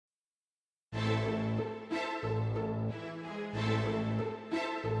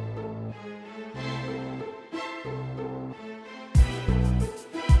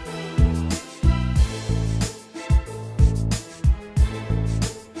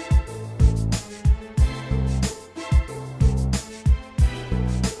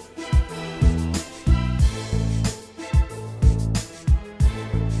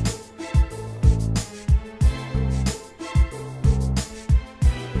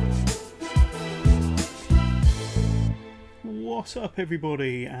What's up,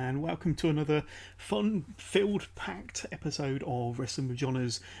 everybody, and welcome to another fun-filled, packed episode of Wrestling with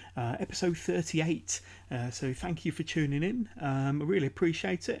Johners, episode 38. So thank you for tuning in. I really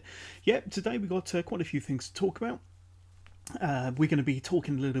appreciate it. Yep, today we've got quite a few things to talk about. We're going to be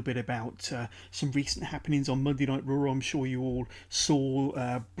talking a little bit about some recent happenings on Monday Night Raw. I'm sure you all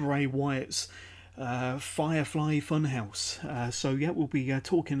saw Bray Wyatt's Firefly Funhouse. So yeah, we'll be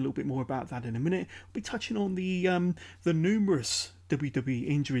talking a little bit more about that in a minute. We'll be touching on the numerous WWE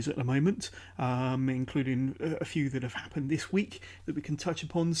injuries at the moment, including a few that have happened this week that we can touch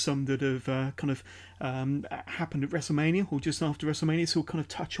upon, some that have happened at WrestleMania or just after WrestleMania. So we'll kind of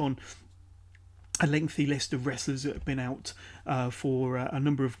touch on a lengthy list of wrestlers that have been out for a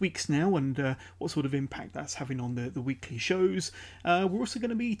number of weeks now, and what sort of impact that's having on the weekly shows. We're also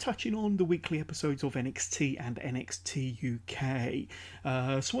going to be touching on the weekly episodes of NXT and NXTUK.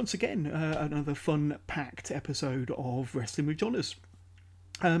 So once again, another fun-packed episode of Wrestling with Johners.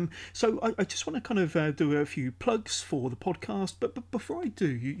 So I just want to kind of do a few plugs for the podcast, but before I do,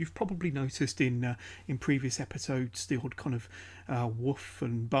 you've probably noticed in previous episodes the odd kind of woof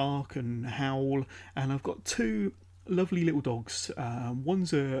and bark and howl, and I've got two lovely little dogs.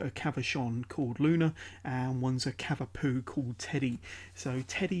 One's a Cavachon called Luna, and one's a Cavapoo called Teddy. So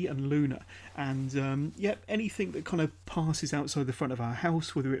Teddy and Luna, and anything that kind of passes outside the front of our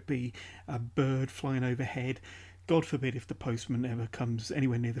house, whether it be a bird flying overhead, God forbid if the postman ever comes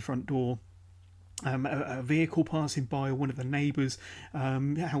anywhere near the front door, a vehicle passing by, or one of the neighbours,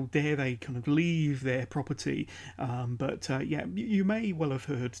 how dare they kind of leave their property. You may well have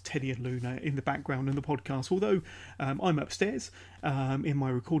heard Teddy and Luna in the background in the podcast, although I'm upstairs in my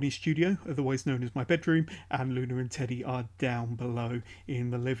recording studio, otherwise known as my bedroom, and Luna and Teddy are down below in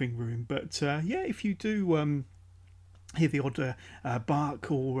the living room. But if you do hear the odd bark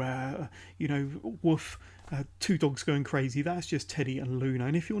or woof, two dogs going crazy, that's just Teddy and Luna.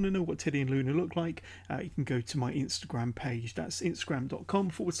 And if you want to know what Teddy and Luna look like, you can go to my Instagram page. That's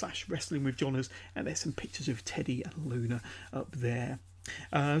instagram.com/wrestling with Johners, and there's some pictures of Teddy and Luna up there.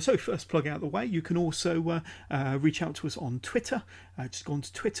 So first plug out the way, you can also reach out to us on Twitter. Just go on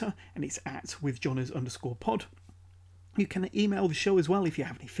to Twitter, and it's @withjohners_pod. You can email the show as well if you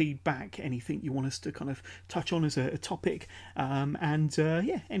have any feedback, anything you want us to kind of touch on as a topic,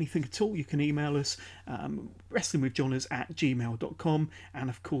 anything at all. You can email us, wrestlingwithjohners@gmail.com, and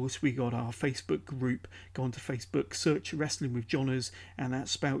of course we got our Facebook group. Go on to Facebook, search Wrestling with Johners, and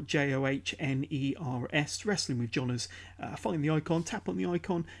that's spelled JOHNERS, Wrestling with Johners. Find the icon, tap on the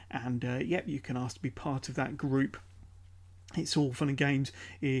icon, and you can ask to be part of that group. It's all fun and games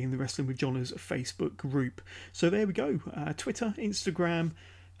in the Wrestling with Johners Facebook group. So there we go. Twitter, Instagram,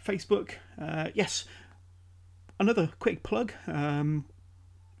 Facebook. Yes. Another quick plug.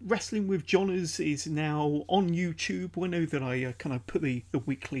 Wrestling with Johners is now on YouTube. I know that I kind of put the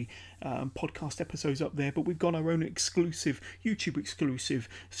weekly podcast episodes up there, but we've got our own exclusive, YouTube exclusive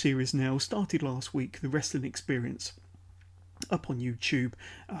series now. Started last week, The Wrestling Experience, up on YouTube.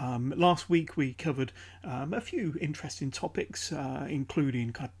 Last week we covered a few interesting topics,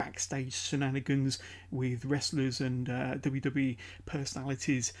 including kind of backstage shenanigans with wrestlers and WWE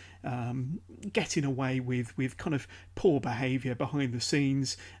personalities getting away with kind of poor behaviour behind the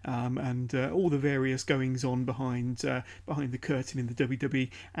scenes, and all the various goings on behind the curtain in the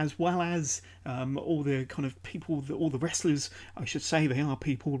WWE, as well as all the kind of people, all the wrestlers, I should say they are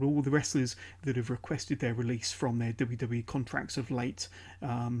people, all the wrestlers that have requested their release from their WWE contracts of late.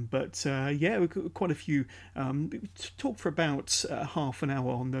 We've got quite a few. Talk for about half an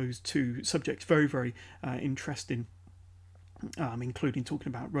hour on those two subjects. Very, very interesting. Including talking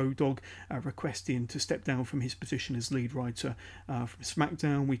about Road Dogg requesting to step down from his position as lead writer from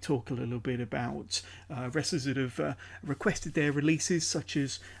SmackDown. We talk a little bit about wrestlers that have requested their releases, such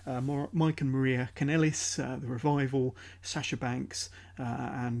as Mike and Maria Kanellis, The Revival, Sasha Banks,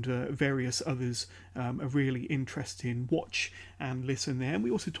 and various others. A really interesting watch and listen there. And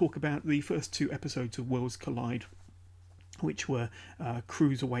we also talk about the first two episodes of Worlds Collide, which were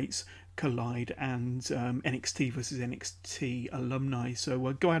Cruiserweights Collide and NXT versus NXT alumni.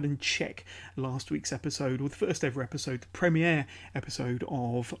 So go out and check last week's episode, or the first ever episode, the premiere episode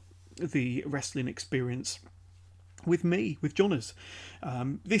of the Wrestling Experience with me, with Johners.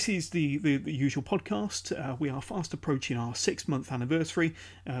 This is the usual podcast. We are fast approaching our 6-month anniversary.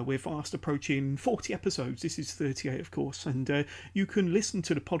 We're fast approaching 40 episodes. This is 38, of course, and you can listen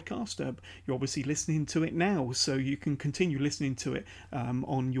to the podcast. You're obviously listening to it now, so you can continue listening to it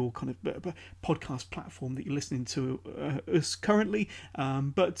on your kind of podcast platform that you're listening to us currently.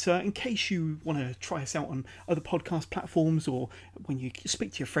 But in case you want to try us out on other podcast platforms, or when you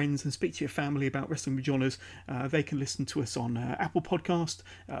speak to your friends and speak to your family about Wrestling with Johners, they can listen to us on Apple Podcast,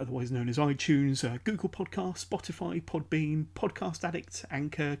 otherwise known as iTunes, Google Podcast, Spotify, Podbean, Podcast Addict,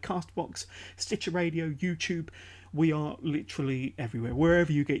 Anchor, Castbox, Stitcher Radio, YouTube. We are literally everywhere.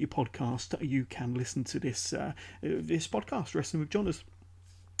 Wherever you get your podcast, you can listen to this podcast, Wrestling with Johners.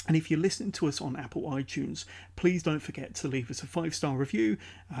 And if you're listening to us on Apple iTunes, please don't forget to leave us a 5-star review.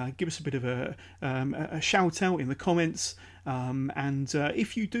 Give us a bit of a shout out in the comments. And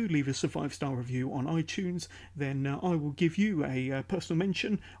if you do leave us a 5-star review on iTunes, then I will give you a personal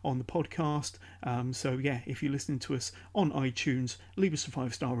mention on the podcast. So yeah, if you're listening to us on iTunes, leave us a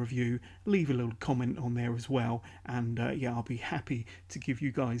 5-star review, leave a little comment on there as well. And yeah, I'll be happy to give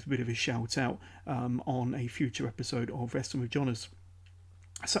you guys a bit of a shout out on a future episode of Wrestling with Johners.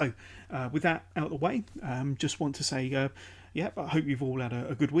 So, with that out of the way, just want to say, yeah, I hope you've all had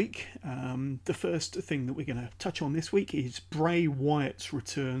a good week. The first thing that we're going to touch on this week is Bray Wyatt's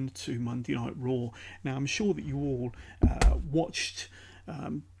return to Monday Night Raw. Now, I'm sure that you all watched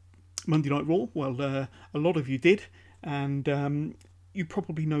Monday Night Raw. Well, a lot of you did, and you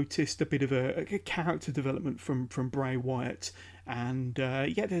probably noticed a bit of a character development from Bray Wyatt. And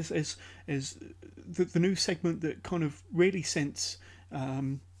yeah, there's the new segment that kind of really sent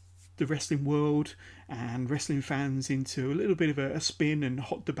the wrestling world and wrestling fans into a little bit of a spin and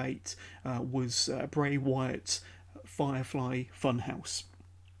hot debate was Bray Wyatt's Firefly Funhouse.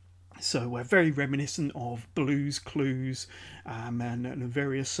 So very reminiscent of Blue's Clues and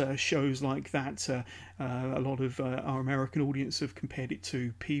various shows like that. A lot of our American audience have compared it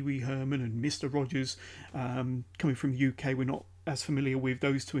to Pee Wee Herman and Mr. Rogers. Coming from the UK, we're not as familiar with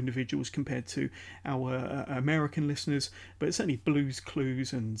those two individuals compared to our American listeners, but it's only Blue's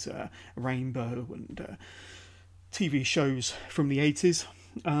Clues and Rainbow and TV shows from the 80s.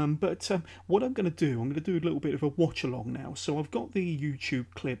 But what I'm going to do a little bit of a watch along now. So I've got the YouTube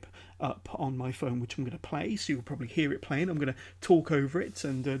clip up on my phone, which I'm going to play, so you'll probably hear it playing. I'm going to talk over it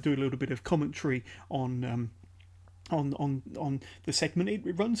and do a little bit of commentary on the segment.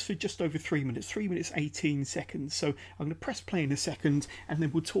 It runs for just over 3 minutes, 3 minutes 18 seconds. So I'm going to press play in a second, and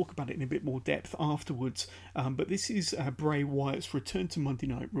then we'll talk about it in a bit more depth afterwards. But this is Bray Wyatt's return to Monday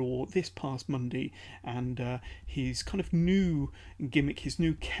Night Raw this past Monday, and his kind of new gimmick, his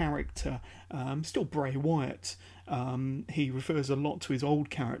new character, still Bray Wyatt. He refers a lot to his old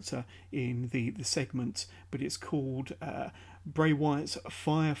character in the segment, but it's called Bray Wyatt's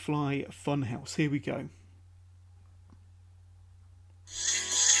Firefly Funhouse. Here we go.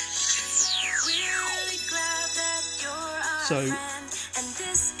 So,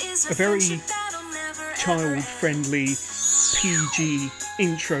 a very child-friendly PG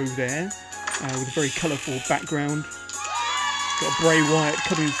intro there, with a very colourful background. Got Bray Wyatt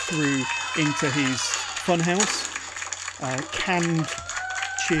coming through into his funhouse, canned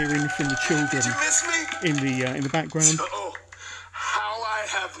cheering from the children in the background. So, how I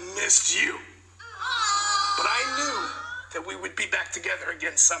have missed you! But I knew that we would be back together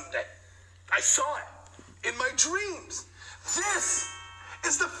again someday. I saw it in my dreams. This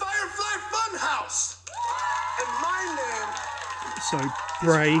is the Firefly Funhouse, and my name so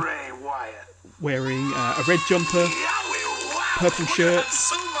Bray Wyatt, wearing a red jumper, purple shirt,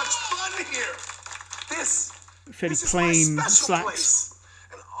 so much fun here. This fairly is plain my special slacks, place,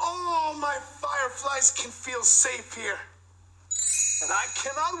 and all my fireflies can feel safe here. And I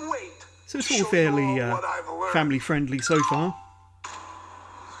cannot wait. So it's all fairly family friendly so far.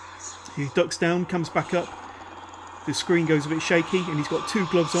 He ducks down, comes back up. The screen goes a bit shaky, and he's got two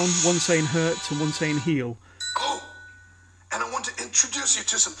gloves on, one saying hurt and one saying heal. Oh, and I want to introduce you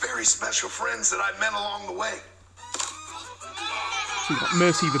to some very special friends that I met along the way. So we've got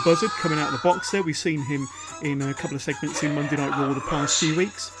Mercy the Buzzard coming out of the box there. We've seen him in a couple of segments in Monday Night Raw the past few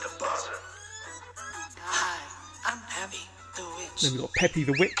weeks. Hi, I'm Peppy the Witch. Then we've got Peppy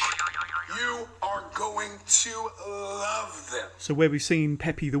the Witch. You are going to love them. So where we've seen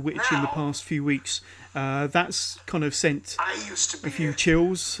Peppy the Witch in the past few weeks, that's kind of sent a few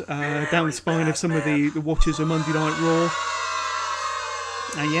chills down the spine of some of the watchers of Monday Night Raw.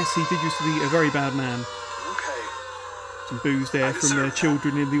 And yes, he did used to be a very bad man. Okay. Some boos there from the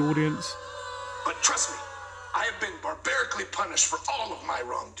children in the audience. But trust me, I have been barbarically punished for all of my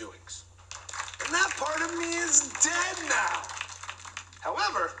wrongdoings. And that part of me is dead now.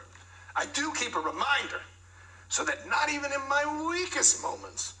 However, I do keep a reminder so that not even in my weakest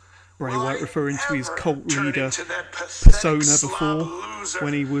moments Bray Wyatt referring to his cult leader persona before,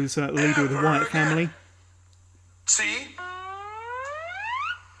 when he was the leader of the Wyatt family. See?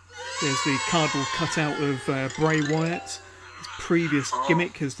 There's the cardboard cutout of Bray Wyatt, his previous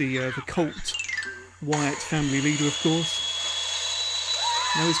gimmick as the cult Wyatt family leader, of course.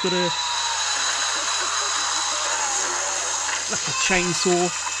 Now he's got like a chainsaw,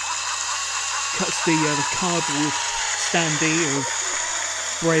 cuts the cardboard standee of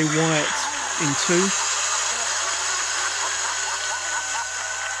Bray Wyatt in two.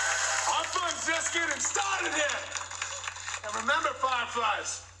 Our fun's just getting started here. And remember,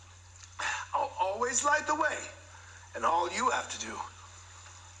 Fireflies, I'll always light the way. And all you have to do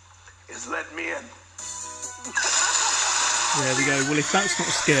is let me in. There we go. Well, if that's not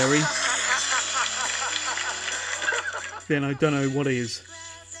scary, then I don't know what is.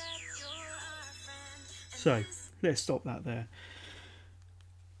 So, let's stop that there.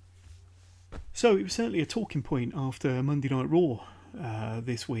 So, it was certainly a talking point after Monday Night Raw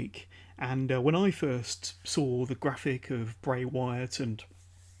this week. And when I first saw the graphic of Bray Wyatt and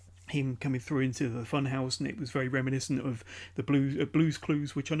him coming through into the funhouse, and it was very reminiscent of the Blues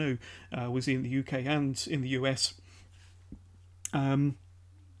Clues, which I know was in the UK and in the US. I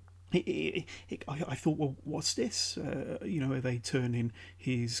thought, well, what's this? Are they turning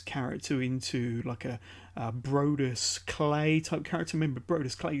his character into like a Brodus Clay type character? Remember,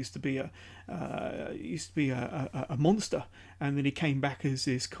 Brodus Clay used to be a monster, and then he came back as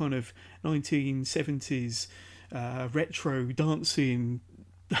this kind of 1970s retro dancing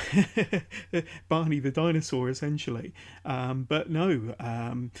Barney the dinosaur, essentially. But no,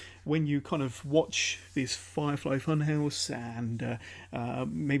 when you kind of watch this Firefly Funhouse, and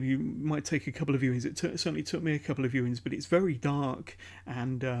maybe you might take a couple of viewings, it certainly took me a couple of viewings, but it's very dark,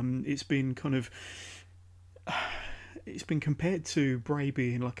 and it's been kind of it's been compared to Bray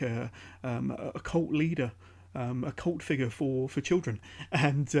being like a cult leader, a cult figure for children,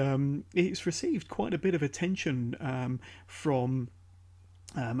 and it's received quite a bit of attention from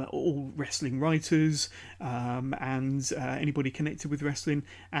all wrestling writers and anybody connected with wrestling.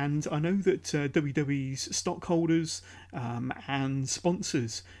 And I know that WWE's stockholders and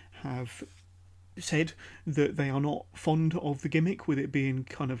sponsors have said that they are not fond of the gimmick, with it being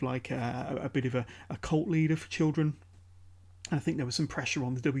kind of like a bit of a cult leader for children. I think there was some pressure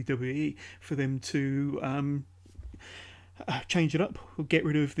on the WWE for them to change it up, get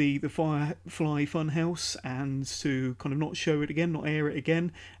rid of the Firefly Funhouse, and to kind of not show it again, not air it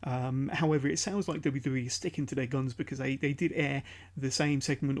again. However, it sounds like WWE is sticking to their guns, because they did air the same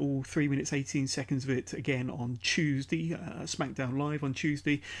segment, all 3 minutes 18 seconds of it, again on Tuesday, SmackDown Live on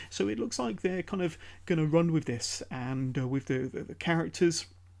Tuesday. So it looks like they're kind of going to run with this, and with the characters,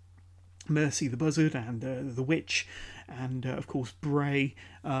 Mercy the Buzzard and the Witch, and of course Bray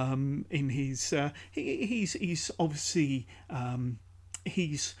in his he's obviously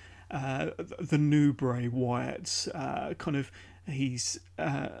he's the new Bray Wyatt, kind of he's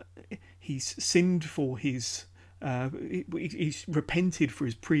sinned for his he's repented for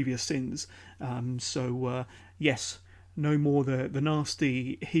his previous sins, so yes, no more the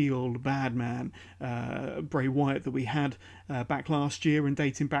nasty heel bad man Bray Wyatt that we had back last year and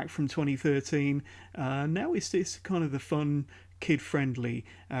dating back from 2013. Now it's this kind of the fun, kid-friendly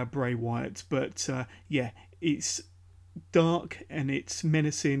Bray Wyatt, but yeah, it's dark and it's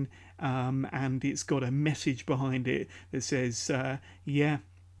menacing, and it's got a message behind it that says, yeah.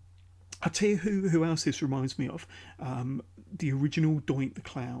 I'll tell you who else this reminds me of. The original Doink the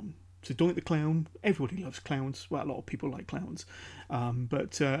Clown. So Doink the Clown, everybody loves clowns. Well, a lot of people like clowns.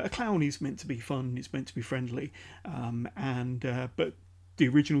 But a clown is meant to be fun, it's meant to be friendly. But the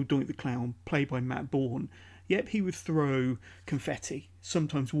original Doink the Clown, played by Matt Bourne, yep, he would throw confetti,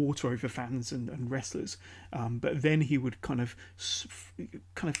 sometimes water over fans and wrestlers. But then he would kind of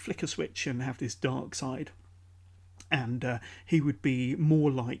flick a switch and have this dark side. And he would be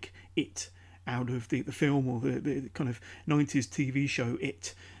more like It, out of the film, or the kind of 90s TV show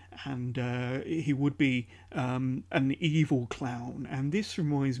It. And he would be an evil clown, and this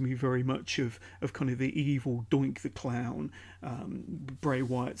reminds me very much of kind of the evil Doink the Clown, Bray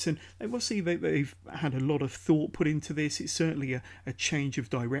Wyatt. And obviously they've had a lot of thought put into this. It's certainly a change of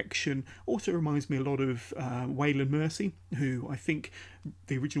direction. Also reminds me a lot of Waylon Mercy, who I think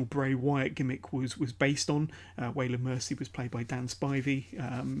the original Bray Wyatt gimmick was based on. Waylon Mercy was played by Dan Spivey.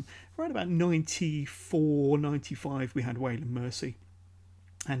 Around about 94, 95 we had Waylon Mercy.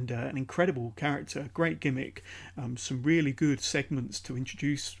 And an incredible character, great gimmick, some really good segments to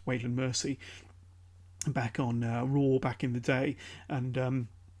introduce Waylon Mercy back on Raw back in the day. And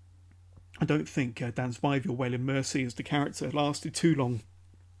I don't think Dan Spivey or Waylon Mercy as the character lasted too long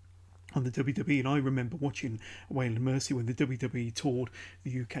on the WWE. And I remember watching Waylon Mercy when the WWE toured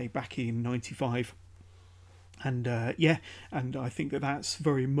the UK back in 95. And yeah, and I think that's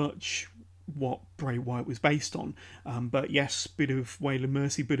very much what Bray Wyatt was based on, but yes, bit of Waylon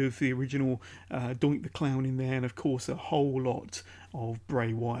Mercy, bit of the original Doink the Clown in there, and of course a whole lot of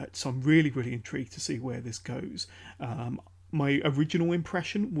Bray Wyatt. So I'm really intrigued to see where this goes. my original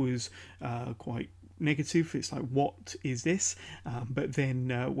impression was quite negative. It's like, what is this? But then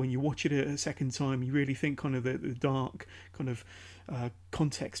when you watch it a second time, you really think kind of the dark kind of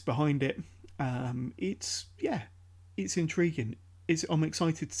context behind it. It's intriguing. I'm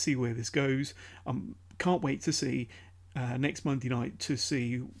excited to see where this goes. Can't wait to see next Monday night to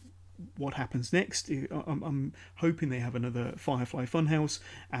see what happens next. I'm hoping they have another Firefly Funhouse,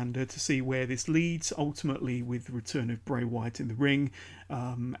 and to see where this leads ultimately with the return of Bray Wyatt in the ring,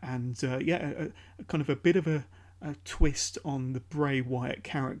 kind of a bit of a twist on the Bray Wyatt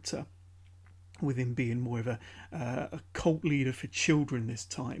character, with him being more of a cult leader for children this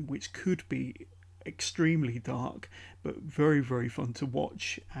time, which could be extremely dark but very, very fun to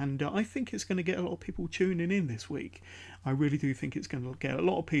watch. And I think it's going to get a lot of people tuning in this week. I really do think it's going to get a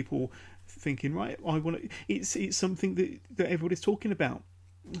lot of people thinking, right, I want to. It's something that everybody's talking about.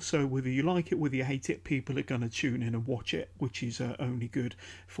 So whether you like it, whether you hate it, people are going to tune in and watch it, which is only good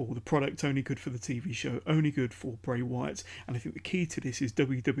for the product, only good for the TV show, only good for Bray Wyatt. And I think the key to this is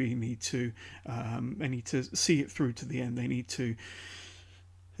WWE need to see it through to the end. They need to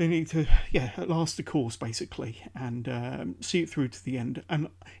last the course basically, and see it through to the end. And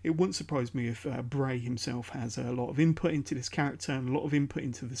it wouldn't surprise me if Bray himself has a lot of input into this character and a lot of input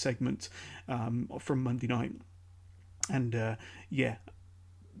into the segment from Monday night. And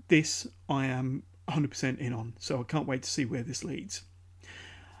this I am 100% in on, so I can't wait to see where this leads.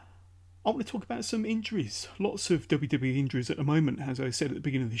 I want to talk about some injuries. Lots of WWE injuries at the moment, as I said at the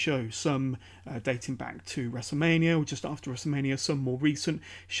beginning of the show. Some dating back to WrestleMania, or just after WrestleMania, some more recent.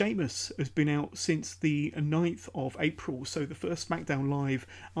 Sheamus has been out since the 9th of April, so the first SmackDown Live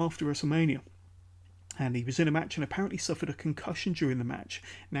after WrestleMania. And he was in a match and apparently suffered a concussion during the match.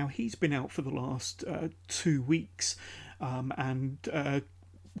 Now, he's been out for the last 2 weeks, and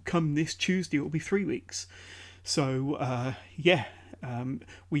come this Tuesday, it will be 3 weeks. So,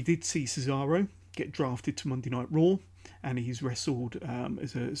 we did see Cesaro get drafted to Monday Night Raw, and he's wrestled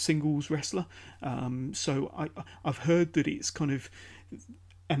as a singles wrestler. So I've heard that it's kind of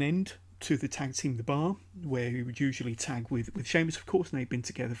an end to the tag team The Bar, where he would usually tag with Sheamus, of course, and they've been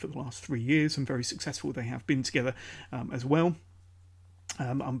together for the last 3 years, and very successful they have been together as well.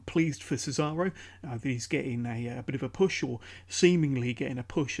 I'm pleased for Cesaro that he's getting a bit of a push, or seemingly getting a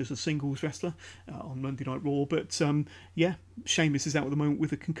push as a singles wrestler on Monday Night Raw. But Sheamus is out at the moment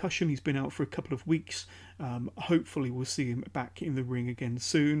with a concussion. He's been out for a couple of weeks. Hopefully we'll see him back in the ring again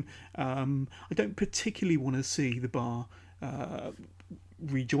soon. I don't particularly want to see The Bar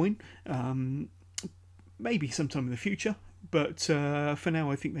rejoin. Maybe sometime in the future. But for now,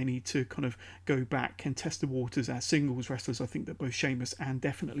 I think they need to kind of go back and test the waters as singles wrestlers. I think that both Sheamus and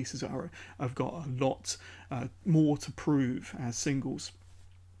definitely Cesaro have got a lot more to prove as singles.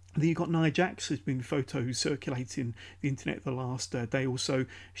 Then you've got Nia Jax. There's been photos circulating the internet the last day or so.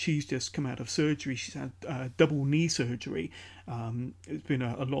 She's just come out of surgery. She's had double knee surgery. It's been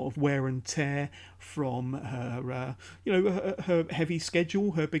a lot of wear and tear from her, her heavy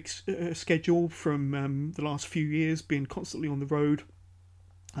schedule, her big schedule from the last few years, being constantly on the road,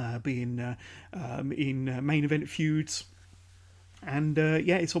 being in main event feuds. And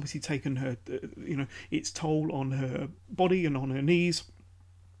it's obviously taken her, its toll on her body and on her knees.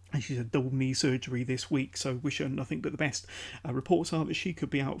 And she's had double knee surgery this week, so wish her nothing but the best. Reports are that she could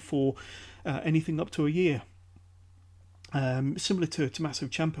be out for anything up to a year. Similar to Tommaso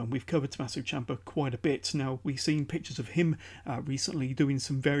Ciampa, and we've covered Tommaso Ciampa quite a bit. Now, we've seen pictures of him recently doing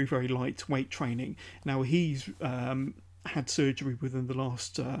some very, very light weight training. Now, he's had surgery within the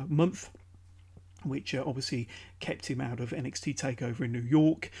last month, which obviously kept him out of NXT TakeOver in New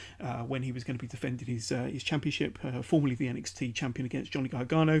York when he was going to be defending his championship, formerly the NXT champion against Johnny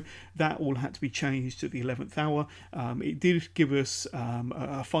Gargano. That all had to be changed at the 11th hour. It did give us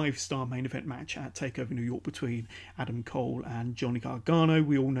a 5-star main event match at TakeOver New York between Adam Cole and Johnny Gargano.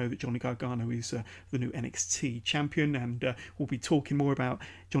 We all know that Johnny Gargano is the new NXT champion, and we'll be talking more about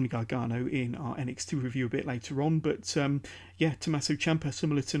Johnny Gargano in our NXT review a bit later on. But Tommaso Ciampa,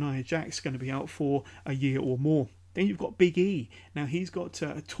 similar to Nia Jax, going to be out for a year or more. Then you've got Big E. Now, he's got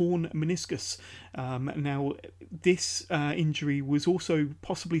a torn meniscus. Now, this injury was also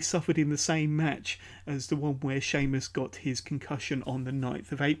possibly suffered in the same match as the one where Sheamus got his concussion on the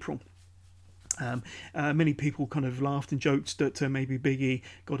 9th of April. Many people kind of laughed and joked that maybe Big E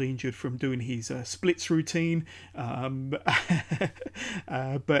got injured from doing his splits routine. But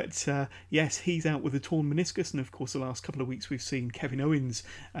yes, he's out with a torn meniscus. And of course, the last couple of weeks we've seen Kevin Owens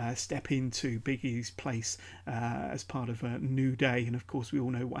step into Big E's place as part of a New Day. And of course, we all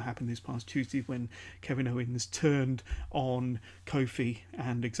know what happened this past Tuesday when Kevin Owens turned on Kofi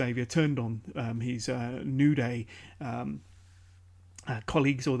and Xavier turned on his New Day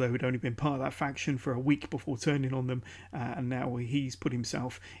colleagues, although he'd only been part of that faction for a week before turning on them, and now he's put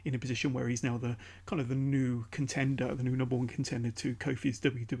himself in a position where he's now the kind of the new contender, the new number one contender to Kofi's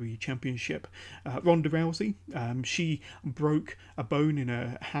WWE Championship. Ronda Rousey, she broke a bone in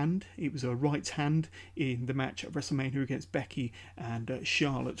her hand. It was her right hand in the match at WrestleMania against Becky and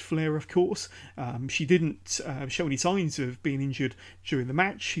Charlotte Flair, of course. She didn't show any signs of being injured during the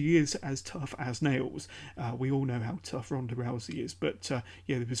match. She is as tough as nails. We all know how tough Ronda Rousey is, but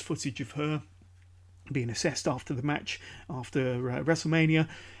yeah, there was footage of her being assessed after the match, after WrestleMania,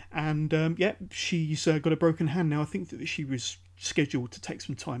 and yeah, she's got a broken hand now. I think that she was scheduled to take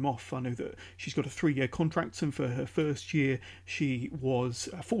some time off. I know that she's got a 3-year contract, and for her first year she was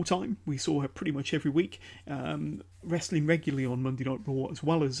full-time. We saw her pretty much every week, wrestling regularly on Monday Night Raw as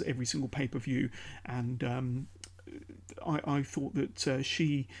well as every single pay-per-view, and I thought that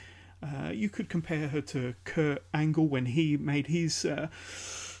she you could compare her to Kurt Angle when he made his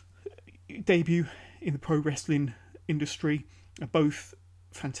debut in the pro wrestling industry. Both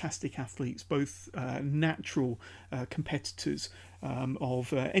fantastic athletes, both natural competitors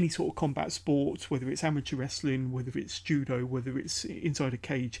of any sort of combat sport, whether it's amateur wrestling, whether it's judo, whether it's inside a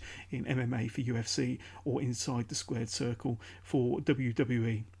cage in MMA for UFC, or inside the squared circle for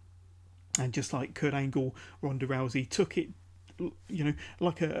WWE. And just like Kurt Angle, Ronda Rousey took it, you know,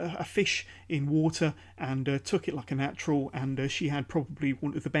 like a fish in water, and took it like a natural, and she had probably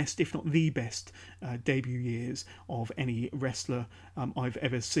one of the best, if not the best, debut years of any wrestler I've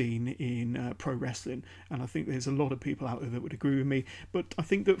ever seen in pro wrestling. And I think there's a lot of people out there that would agree with me. But I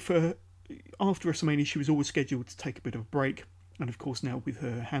think that for after WrestleMania, she was always scheduled to take a bit of a break. And of course now with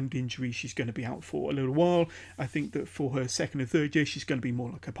her hand injury, she's going to be out for a little while. I think that for her second and third year, she's going to be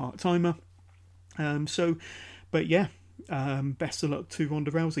more like a part-timer. But yeah, best of luck to Ronda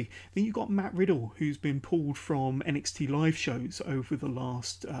Rousey. Then you've got Matt Riddle, who's been pulled from NXT live shows over the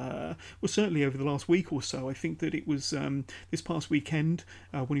last, certainly over the last week or so. I think that it was this past weekend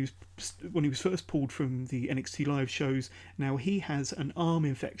when he was first pulled from the NXT live shows. Now he has an arm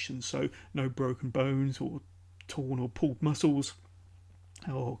infection, so no broken bones or torn or pulled muscles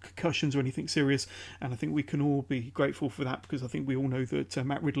or concussions or anything serious. And I think we can all be grateful for that, because I think we all know that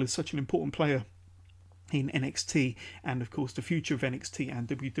Matt Riddle is such an important player in NXT, and of course the future of NXT and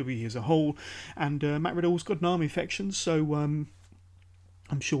WWE as a whole. And Matt Riddle's got an arm infection, so I'm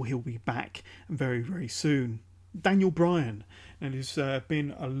sure he'll be back very, very soon. Daniel Bryan, and there's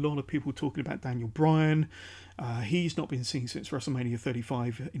been a lot of people talking about Daniel Bryan. He's not been seen since WrestleMania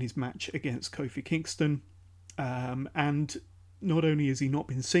 35 in his match against Kofi Kingston, and not only has he not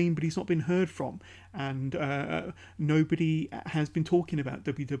been seen, but he's not been heard from, and nobody has been talking about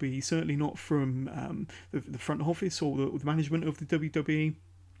WWE, certainly not from the front office or the management of the WWE.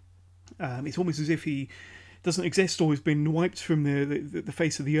 It's almost as if he doesn't exist or has been wiped from the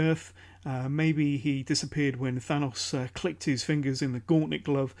face of the earth. Maybe he disappeared when Thanos clicked his fingers in the gauntlet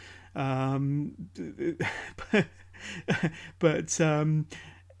glove.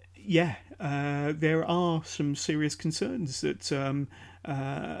 Yeah, there are some serious concerns that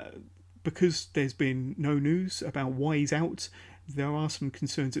because there's been no news about why he's out, there are some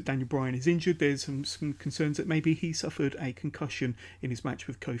concerns that Daniel Bryan is injured. There's some concerns that maybe he suffered a concussion in his match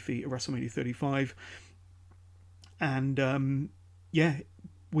with Kofi at WrestleMania 35. And yeah,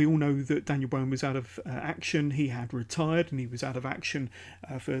 we all know that Daniel Bryan was out of action. He had retired, and he was out of action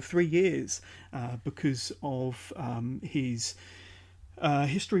for 3 years because of his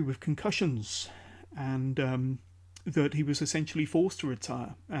history with concussions, and that he was essentially forced to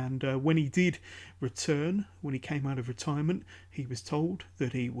retire. And when he did return, when he came out of retirement, he was told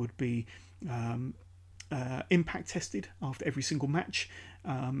that he would be impact tested after every single match,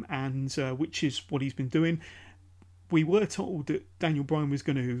 and which is what he's been doing. We were told that Daniel Bryan was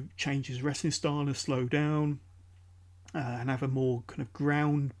going to change his wrestling style and slow down and have a more kind of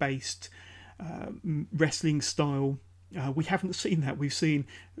ground-based wrestling style. We haven't seen that. We've seen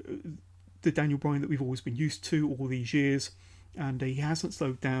the Daniel Bryan that we've always been used to all these years, and he hasn't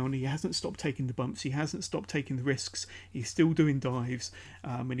slowed down. He hasn't stopped taking the bumps. He hasn't stopped taking the risks. He's still doing dives,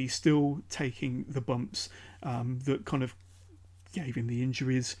 and he's still taking the bumps that kind of gave him the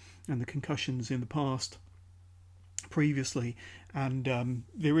injuries and the concussions in the past previously. And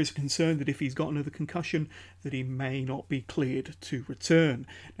there is a concern that if he's got another concussion, that he may not be cleared to return.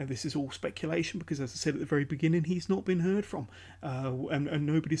 Now, this is all speculation because, as I said at the very beginning, he's not been heard from, and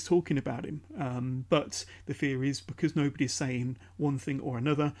nobody's talking about him. But the fear is, because nobody's saying one thing or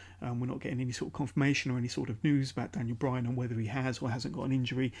another, we're not getting any sort of confirmation or any sort of news about Daniel Bryan and whether he has or hasn't got an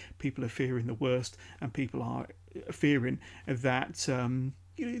injury. People are fearing the worst, and people are fearing that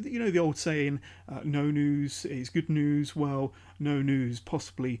you know the old saying, no news is good news. Well, no news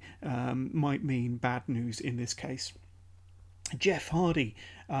possibly might mean bad news in this case. Jeff Hardy,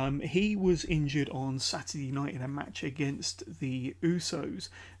 he was injured on Saturday night in a match against the Usos.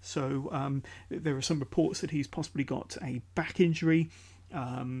 So there are some reports that he's possibly got a back injury.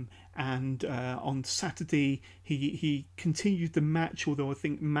 And on Saturday he continued the match, although I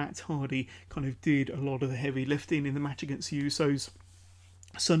think Matt Hardy kind of did a lot of the heavy lifting in the match against the Usos.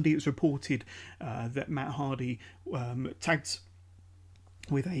 Sunday it was reported that Matt Hardy tagged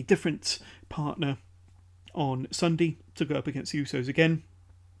with a different partner on Sunday to go up against the Usos again,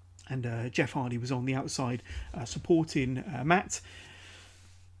 and Jeff Hardy was on the outside supporting Matt.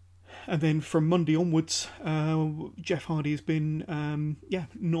 And then from Monday onwards, Jeff Hardy has been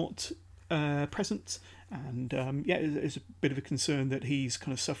not present, and there's a bit of a concern that he's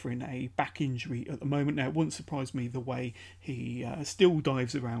kind of suffering a back injury at the moment. Now, it wouldn't surprise me the way he still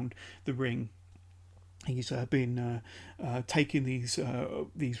dives around the ring. He's been taking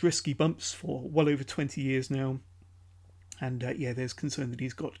these risky bumps for well over 20 years now. And there's concern that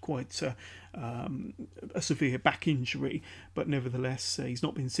he's got quite a severe back injury, but nevertheless, he's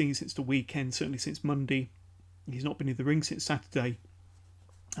not been seen since the weekend, certainly since Monday. He's not been in the ring since Saturday.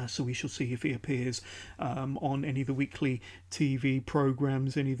 So we shall see if he appears on any of the weekly TV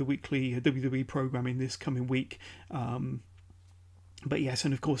programmes, any of the weekly WWE programming this coming week. But yes,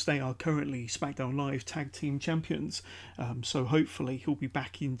 and of course they are currently SmackDown Live Tag Team Champions, so hopefully he'll be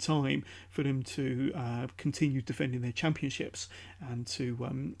back in time for them to continue defending their championships, and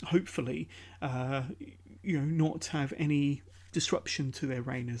to hopefully not have any disruption to their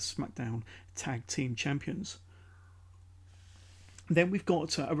reign as SmackDown Tag Team Champions. Then we've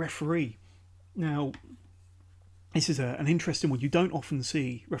got a referee. Now, this is an interesting one. You don't often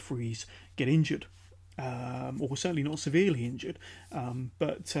see referees get injured. Or certainly not severely injured,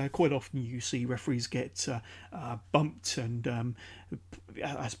 but quite often you see referees get bumped, and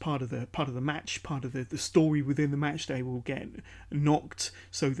as part of the match, part of the story within the match, they will get knocked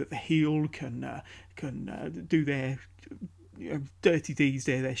so that the heel can do their dirty deeds,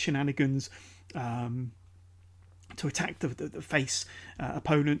 their shenanigans. To attack the face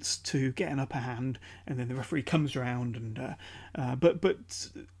opponents to get an upper hand, and then the referee comes around, and but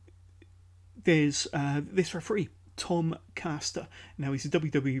there's this referee, Tom Caster. Now, he's a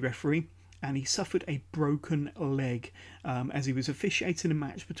WWE referee, and he suffered a broken leg as he was officiating a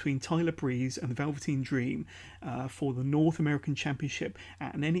match between Tyler Breeze and the Velveteen Dream for the North American Championship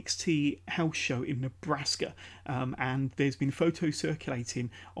at an NXT house show in Nebraska. And there's been photos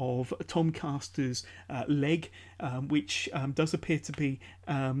circulating of Tom Caster's leg, which does appear to be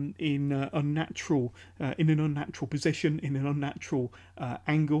in an unnatural position, in an unnatural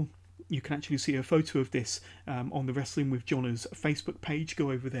angle. You can actually see a photo of this on the Wrestling with John's Facebook page. Go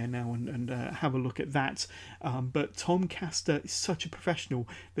over there now and have a look at that. But Tom Caster is such a professional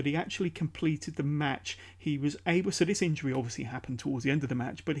that he actually completed the match. He was able, so this injury obviously happened towards the end of the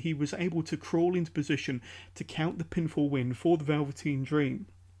match, but he was able to crawl into position to count the pinfall win for the Velveteen Dream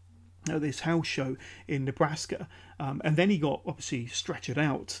at this house show in Nebraska. And then he got obviously stretchered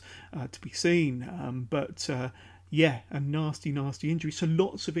out to be seen. Yeah, a nasty injury. So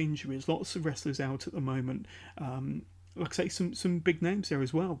lots of injuries, lots of wrestlers out at the moment. Like I say, some big names there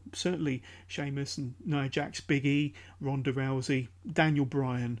as well. Certainly Sheamus and Nia Jax, Big E, Ronda Rousey, Daniel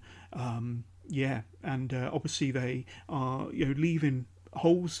Bryan. And obviously they are leaving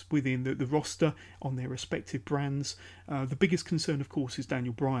holes within the roster on their respective brands. The biggest concern, of course, is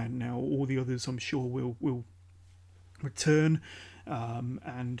Daniel Bryan. Now, all the others, I'm sure, will return.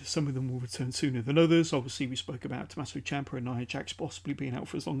 And some of them will return sooner than others. Obviously, we spoke about Tommaso Ciampa and Nia Jax possibly being out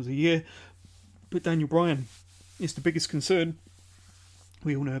for as long as a year. But Daniel Bryan is the biggest concern.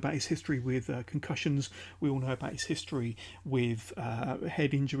 We all know about his history with concussions. We all know about his history with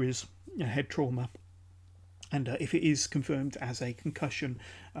head injuries, head trauma. And if it is confirmed as a concussion,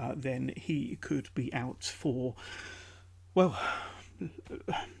 then he could be out for, well,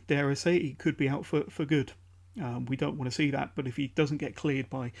 dare I say, he could be out for good. We don't want to see that, but if he doesn't get cleared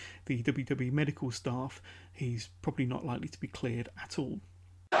by the WWE medical staff, he's probably not likely to be cleared at all.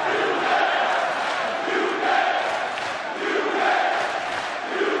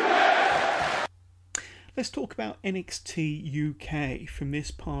 Let's talk about NXT UK from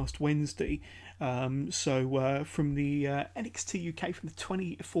this past Wednesday. From the NXT UK from the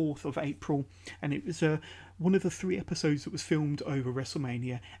 24th of April, and it was one of the 3 episodes that was filmed over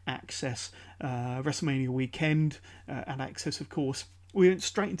WrestleMania Access, WrestleMania weekend and Access, of course. We went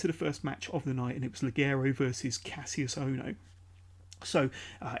straight into the first match of the night, and it was Ligero versus Cassius Ohno. So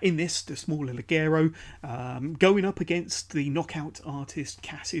in this, the smaller Ligero going up against the knockout artist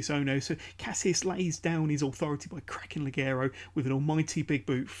Cassius Ohno. So Cassius lays down his authority by cracking Ligero with an almighty big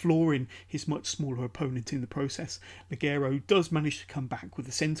boot, flooring his much smaller opponent in the process. Ligero does manage to come back with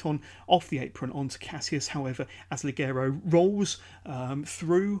a senton off the apron onto Cassius. However, as Ligero rolls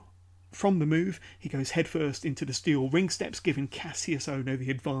through from the move, he goes headfirst into the steel ring steps, giving Cassius Ohno the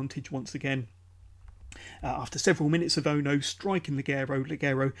advantage once again. After several minutes of Ohno striking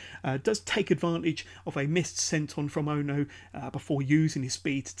Ligero does take advantage of a missed senton from Ohno before using his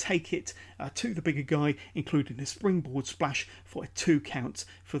speed to take it to the bigger guy, including a springboard splash for a 2 count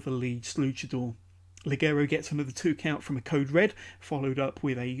for the lead luchador. Ligero gets another 2 count from a code red, followed up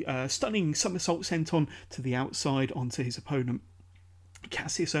with a stunning somersault senton to the outside onto his opponent.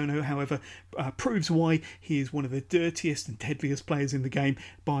 Cassius Ohno, however, proves why he is one of the dirtiest and deadliest players in the game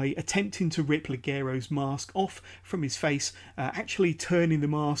by attempting to rip Ligero's mask off from his face, actually turning the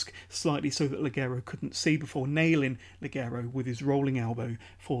mask slightly so that Ligero couldn't see before nailing Ligero with his rolling elbow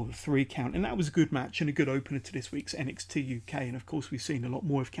for the 3 count. And that was a good match and a good opener to this week's NXT UK. And of course, we've seen a lot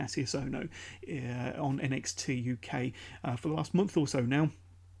more of Cassius Ohno on NXT UK for the last month or so now.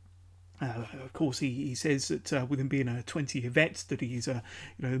 Of course, he says that with him being a 20-year vet, that he's a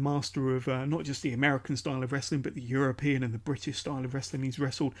master of not just the American style of wrestling, but the European and the British style of wrestling. He's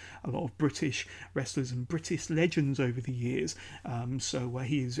wrestled a lot of British wrestlers and British legends over the years, so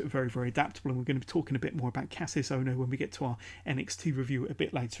he is very, very adaptable. And we're going to be talking a bit more about Cassius Ohno when we get to our NXT review a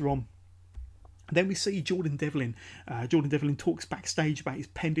bit later on. Then we see Jordan Devlin. Jordan Devlin talks backstage about his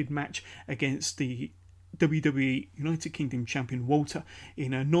pending match against the WWE United Kingdom champion Walter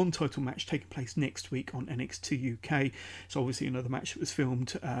in a non-title match taking place next week on NXT UK. So obviously another match that was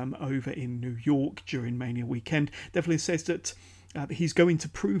filmed over in New York during Mania weekend. Devlin says that he's going to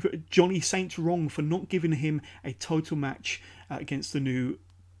prove Johnny Saint wrong for not giving him a title match against the new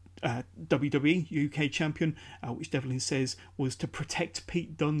WWE UK champion, which Devlin says was to protect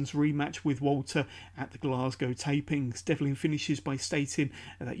Pete Dunne's rematch with Walter at the Glasgow tapings. Devlin finishes by stating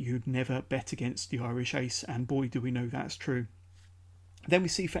that you'd never bet against the Irish Ace, and boy do we know that's true. Then we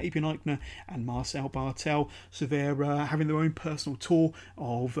see Fabian Eichner and Marcel Bartel, so they're having their own personal tour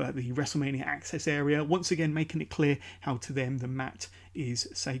of the WrestleMania Access area, once again making it clear how to them the mat is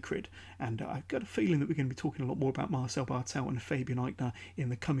sacred. And I've got a feeling that we're going to be talking a lot more about Marcel Bartel and Fabian Eichner in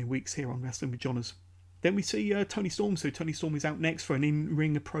the coming weeks here on Wrestling with Johners. Then we see Toni Storm. So Toni Storm is out next for an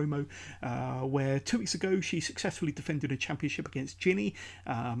in-ring promo where 2 weeks ago she successfully defended a championship against Ginny,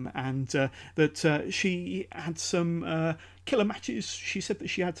 and that she had some killer matches. She said that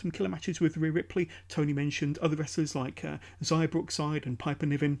she had some killer matches with Rhea Ripley. Toni mentioned other wrestlers like Xia Brookside and Piper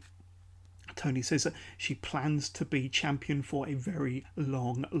Niven. Toni says that she plans to be champion for a very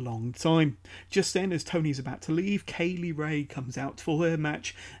long time. Just then, as Toni is about to leave, Kaylee Ray comes out for her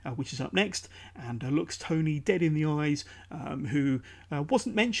match, which is up next, and looks Toni dead in the eyes, who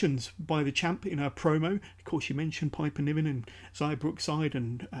wasn't mentioned by the champ in her promo. Of course, she mentioned Piper Niven and Xia Brookside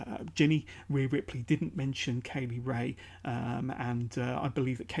and Ginny. Rhea Ripley didn't mention Kaylee Ray, and I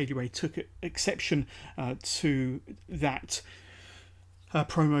believe that Kaylee Ray took exception to that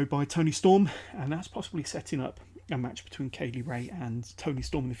promo by Toni Storm, and that's possibly setting up a match between Kaylee Ray and Toni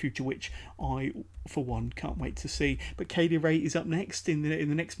Storm in the future, which I, for one, can't wait to see. But Kaylee Ray is up next in the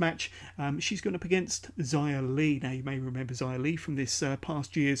next match. She's going up against Xia Li. Now, you may remember Xia Li from this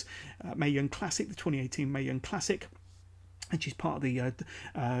past year's Mae Young Classic, the 2018 Mae Young Classic, and she's part of the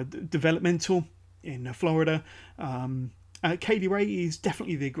developmental in Florida. Kaylee Ray is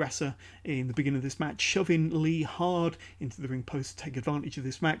definitely the aggressor in the beginning of this match, shoving Lee hard into the ring post to take advantage of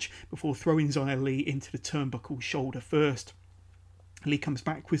this match before throwing Xia Li into the turnbuckle shoulder first. Lee comes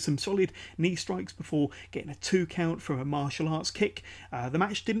back with some solid knee strikes before getting a 2 count from a martial arts kick. The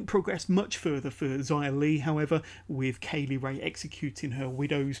match didn't progress much further for Xia Li, however, with Kaylee Ray executing her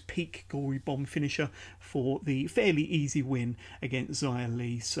Widow's Peak Gory Bomb finisher for the fairly easy win against Xia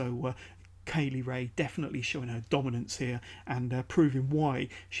Li. So Kaylee Ray definitely showing her dominance here and proving why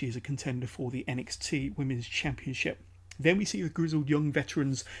she is a contender for the NXT Women's Championship. Then we see the grizzled young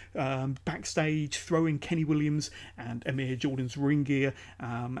veterans backstage throwing Kenny Williams and Amir Jordan's ring gear,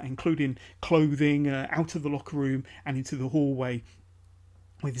 including clothing, out of the locker room and into the hallway,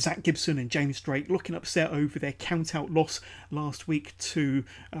 with Zach Gibson and James Drake looking upset over their count-out loss last week to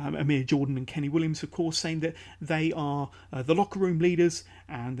Amir Jordan and Kenny Williams, of course, saying that they are the locker room leaders,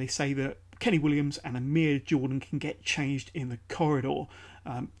 and they say that Kenny Williams and Amir Jordan can get changed in the corridor.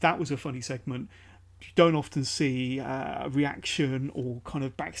 That was a funny segment. You don't often see a reaction or kind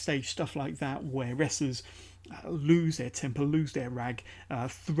of backstage stuff like that where wrestlers lose their temper, lose their rag,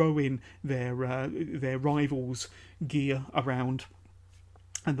 throwing their rivals' gear around.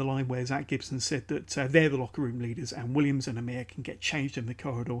 And the line where Zach Gibson said that they're the locker room leaders and Williams and Amir can get changed in the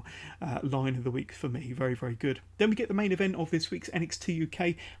corridor. Line of the week for me. Very, very good. Then we get the main event of this week's NXT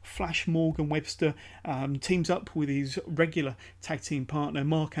UK. Flash Morgan Webster teams up with his regular tag team partner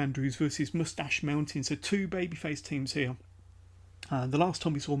Mark Andrews versus Mustache Mountain. So 2 babyface teams here. The last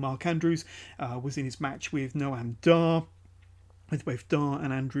time we saw Mark Andrews was in his match with Noam Dar, with both Dar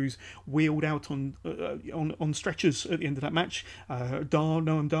and Andrews wheeled out on stretchers at the end of that match.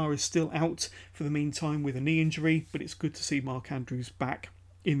 Noam Dar is still out for the meantime with a knee injury, but it's good to see Mark Andrews back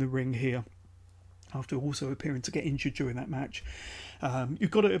in the ring here after also appearing to get injured during that match.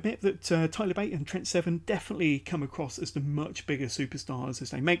 You've got to admit that Tyler Bate and Trent Seven definitely come across as the much bigger superstars as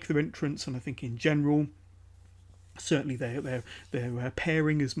they make their entrance, and I think in general, certainly their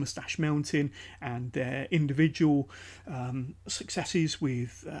pairing as Mustache Mountain and their individual successes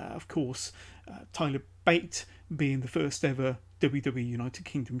with, of course, Tyler Bate being the first ever WWE United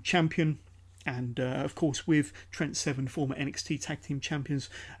Kingdom champion. And, of course, with Trent Seven, former NXT Tag Team Champions.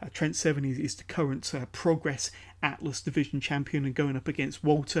 Trent Seven is the current Progress Atlas Division Champion and going up against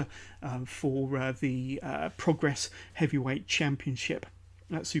Walter for the Progress Heavyweight Championship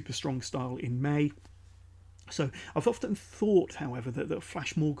at Super Strong Style in May. So I've often thought, however, that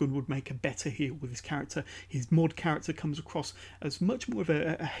Flash Morgan would make a better heel with his character. His mod character comes across as much more of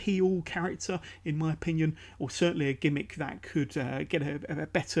a heel character, in my opinion, or certainly a gimmick that could get a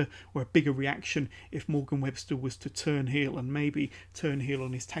better or a bigger reaction if Morgan Webster was to turn heel, and maybe turn heel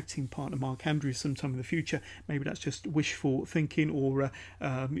on his tag team partner Mark Andrews sometime in the future. Maybe that's just wishful thinking or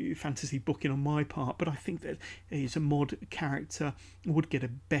fantasy booking on my part, but I think that his mod character would get a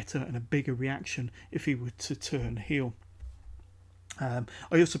better and a bigger reaction if he were to turn heel. I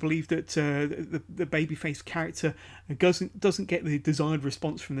also believe that the babyface character doesn't get the desired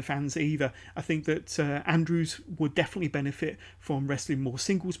response from the fans either. I think that Andrews would definitely benefit from wrestling more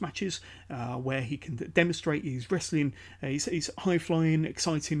singles matches where he can demonstrate his wrestling, his high-flying,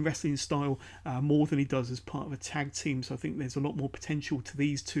 exciting wrestling style more than he does as part of a tag team. So I think there's a lot more potential to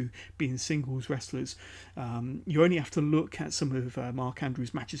these two being singles wrestlers. You only have to look at some of Mark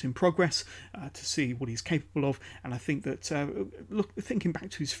Andrews' matches in Progress to see what he's capable of, and I think that thinking back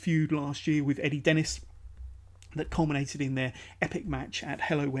to his feud last year with Eddie Dennis that culminated in their epic match at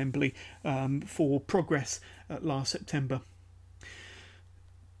Hello Wembley for Progress last September.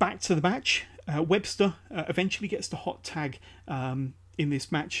 Back to the match, Webster eventually gets the hot tag in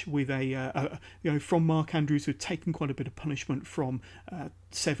this match with from Mark Andrews, who had taken quite a bit of punishment from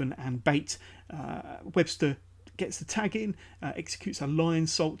Seven and Bate. Webster gets the tag in, executes a lion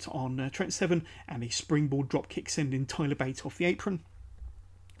salt on Trent Seven, and a springboard dropkick sending Tyler Bate off the apron.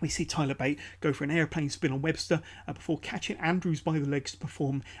 We see Tyler Bate go for an airplane spin on Webster before catching Andrews by the legs to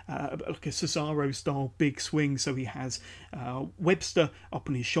perform like a Cesaro-style big swing. So he has Webster up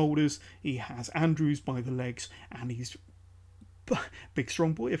on his shoulders, he has Andrews by the legs, and he's big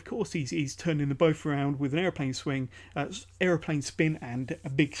strong boy, of course. He's turning them both around with an airplane swing, airplane spin, and a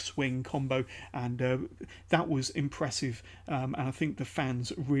big swing combo, and that was impressive. And I think the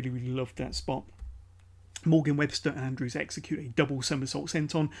fans really loved that spot. Morgan Webster and Andrews execute a double somersault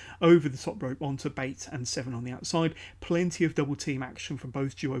senton over the top rope onto Bate and Seven on the outside. Plenty of double team action from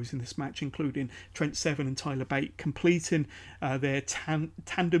both duos in this match, including Trent Seven and Tyler Bate completing their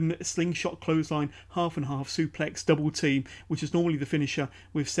tandem slingshot clothesline half and half suplex double team, which is normally the finisher,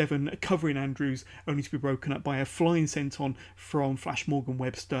 with Seven covering Andrews, only to be broken up by a flying senton from Flash Morgan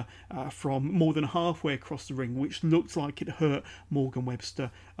Webster from more than halfway across the ring, which looked like it hurt Morgan Webster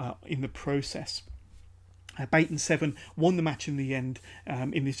in the process. Bate and Seven won the match in the end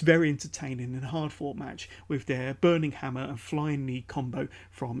in this very entertaining and hard-fought match with their burning hammer and flying knee combo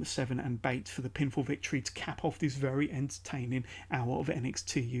from Seven and Bate for the pinfall victory to cap off this very entertaining hour of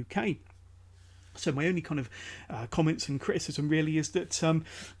NXT UK. So my only kind of comments and criticism really is that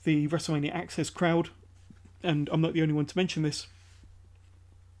the WrestleMania Access crowd, and I'm not the only one to mention this,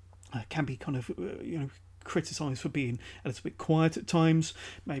 can be kind of criticised for being a little bit quiet at times.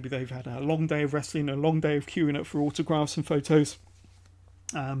 Maybe they've had a long day of wrestling, a long day of queuing up for autographs and photos.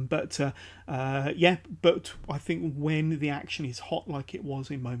 But I think when the action is hot like it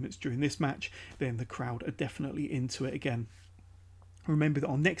was in moments during this match, then the crowd are definitely into it again. Remember that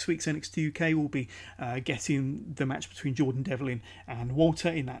on next week's NXT UK we'll be getting the match between Jordan Devlin and Walter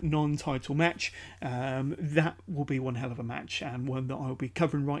in that non-title match. That will be one hell of a match, and one that I'll be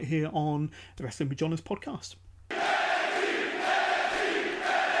covering right here on the Wrestling with Johners podcast.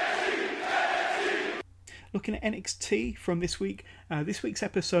 looking at NXT from this week. This week's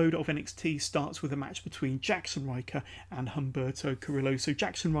episode of NXT starts with a match between Jackson Ryker and Humberto Carrillo. So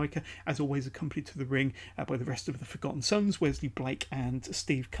Jackson Ryker, as always, accompanied to the ring by the rest of the Forgotten Sons, Wesley Blake and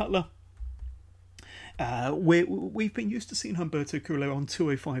Steve Cutler. We've been used to seeing Humberto Carrillo on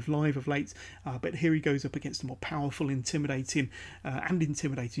 205 Live of late, but here he goes up against a more powerful, intimidating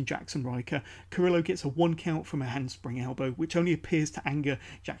Jackson Ryker. Carrillo gets a 1 count from a handspring elbow, which only appears to anger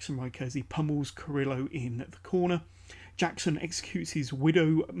Jackson Ryker as he pummels Carrillo in the corner. Jackson executes his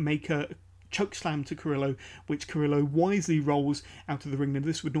Widowmaker chokeslam to Carrillo, which Carrillo wisely rolls out of the ring. Now,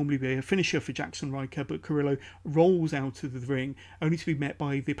 this would normally be a finisher for Jackson Ryker, but Carrillo rolls out of the ring, only to be met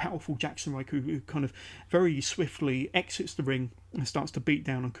by the powerful Jackson Ryker, who kind of very swiftly exits the ring and starts to beat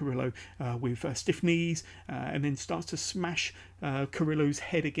down on Carrillo with stiff knees, and then starts to smash Carrillo's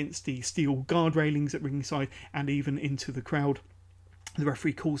head against the steel guard railings at ringside and even into the crowd. The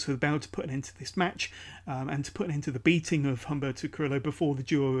referee calls for the bell to put an end to this match and to put an end to the beating of Humberto Carrillo before the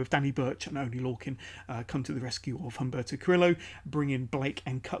duo of Danny Burch and Oney Lorcan come to the rescue of Humberto Carrillo, bringing Blake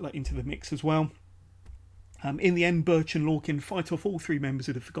and Cutler into the mix as well. In the end, Burch and Lorcan fight off all 3 members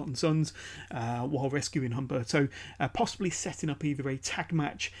of the Forgotten Sons while rescuing Humberto, possibly setting up either a tag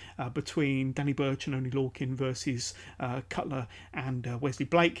match between Danny Burch and Oney Lorcan versus Cutler and Wesley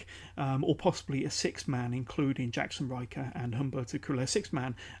Blake, or possibly a 6-man, including Jackson Ryker and Humberto Carrillo.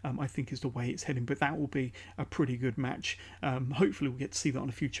 6-man, I think, is the way it's heading, but that will be a pretty good match. Hopefully we'll get to see that on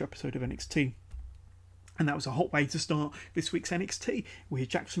a future episode of NXT. And that was a hot way to start this week's NXT, with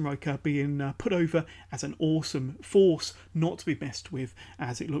Jackson Ryker being put over as an awesome force not to be messed with,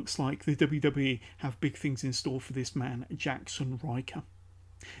 as it looks like the WWE have big things in store for this man, Jackson Ryker.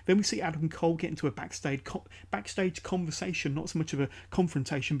 Then we see Adam Cole get into a backstage conversation, not so much of a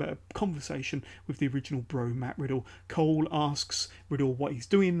confrontation, but a conversation with the original bro, Matt Riddle. Cole asks Riddle what he's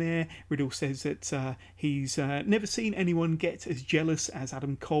doing there. Riddle says that he's never seen anyone get as jealous as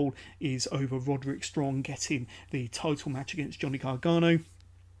Adam Cole is over Roderick Strong getting the title match against Johnny Gargano.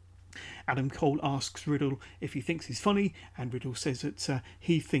 Adam Cole asks Riddle if he thinks he's funny, and Riddle says that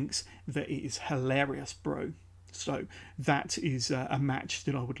he thinks that it is hilarious, bro. So that is a match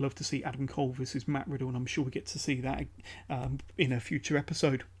that I would love to see, Adam Cole versus Matt Riddle, and I'm sure we get to see that in a future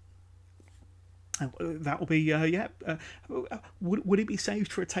episode. That will be, would it be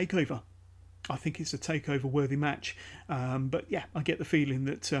saved for a takeover? I think it's a takeover worthy match, but yeah, I get the feeling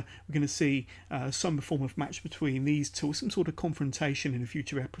that we're going to see some form of match between these two, some sort of confrontation in a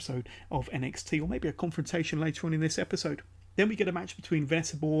future episode of NXT, or maybe a confrontation later on in this episode. Then we get a match between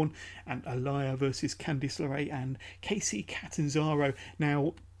Vanessa Bourne and Aliyah versus Candice LeRae and Kacy Catanzaro.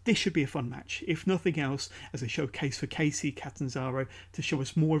 Now, this should be a fun match, if nothing else, as a showcase for Kacy Catanzaro to show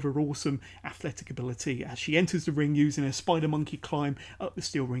us more of her awesome athletic ability as she enters the ring using a spider monkey climb up the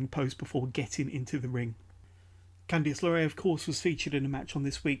steel ring post before getting into the ring. Candice LeRae, of course, was featured in a match on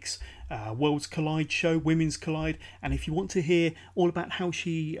this week's Worlds Collide show, Women's Collide, and if you want to hear all about how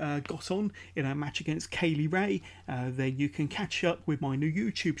she got on in a match against Kaylee Ray, then you can catch up with my new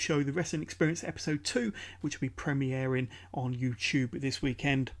YouTube show, The Wrestling Experience Episode 2, which will be premiering on YouTube this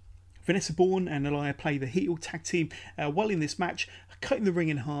weekend. Vanessa Bourne and Aliyah play the heel tag team well in this match, cutting the ring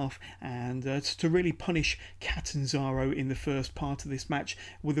in half and to really punish Catanzaro in the first part of this match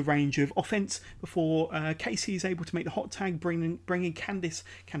with a range of offense before Kacy is able to make the hot tag, bringing Candice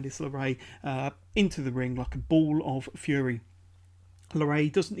LeRae into the ring like a ball of fury.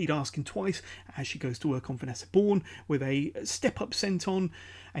 LeRae doesn't need asking twice as she goes to work on Vanessa Bourne with a step-up senton,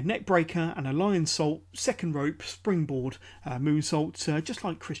 a neck breaker and a lion salt, second rope, springboard, moonsault, just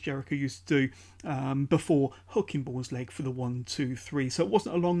like Chris Jericho used to do before hooking Bourne's leg for the 1, 2, 3. So it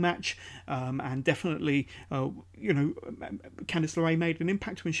wasn't a long match, and definitely, Candice LeRae made an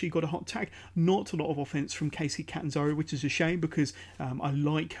impact when she got a hot tag. Not a lot of offense from Kacy Catanzaro, which is a shame because I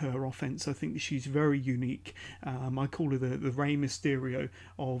like her offense. I think she's very unique. I call her the Rey Mysterio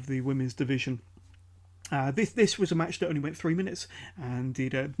of the women's division. This was a match that only went 3 minutes and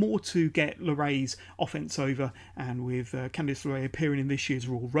did more to get LeRae's offense over, and with Candice LeRae appearing in this year's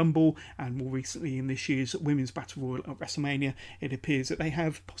Royal Rumble and more recently in this year's Women's Battle Royal at WrestleMania, it appears that they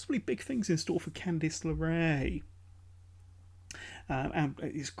have possibly big things in store for Candice LeRae. And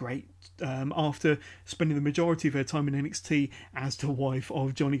it's great after spending the majority of her time in NXT as the wife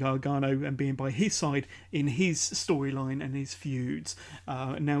of Johnny Gargano and being by his side in his storyline and his feuds.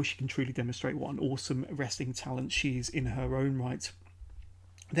 Now she can truly demonstrate what an awesome wrestling talent she is in her own right.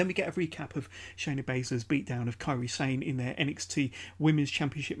 Then we get a recap of Shayna Baszler's beatdown of Kairi Sane in their NXT Women's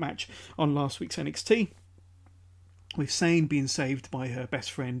Championship match on last week's NXT, with Sane being saved by her best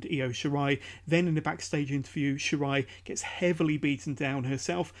friend Io Shirai. Then in a backstage interview, Shirai gets heavily beaten down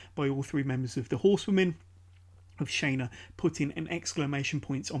herself by all 3 members of the Horsewomen. of Shayna putting an exclamation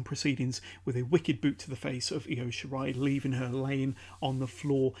point on proceedings with a wicked boot to the face of Io Shirai, leaving her laying on the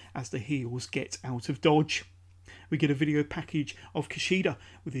floor as the heels get out of dodge. We get a video package of Kushida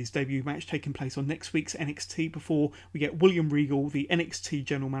with his debut match taking place on next week's NXT before we get William Regal, the NXT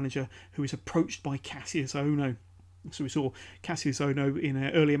general manager, who is approached by Cassius Ohno. So we saw Cassius Ohno in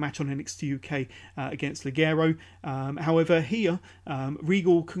an earlier match on NXT UK against Ligero. However, here,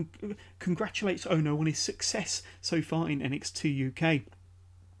 Regal congratulates Ohno on his success so far in NXT UK.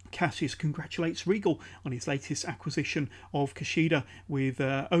 Cassius congratulates Regal on his latest acquisition of Kushida, with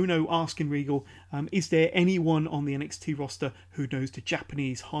Ohno asking Regal, is there anyone on the NXT roster who knows the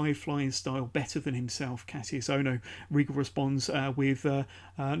Japanese high-flying style better than himself, Cassius Ohno? Regal responds with,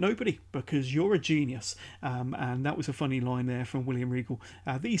 nobody, because you're a genius. And that was a funny line there from William Regal.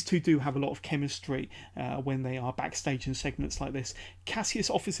 These two do have a lot of chemistry when they are backstage in segments like this. Cassius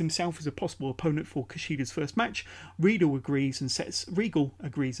offers himself as a possible opponent for Kushida's first match. Regal agrees and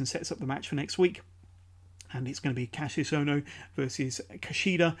sets up the match for next week. And it's going to be Cassius Ohno versus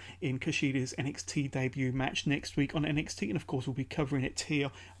Kushida in Kushida's NXT debut match next week on NXT. And of course, we'll be covering it here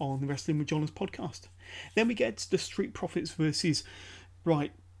on the Wrestling with John's podcast. Then we get the Street Profits versus,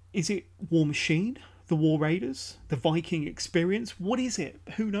 right, is it War Machine? The War Raiders, the Viking Experience? What is it?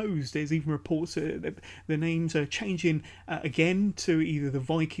 Who knows? There's even reports that the names are changing again to either the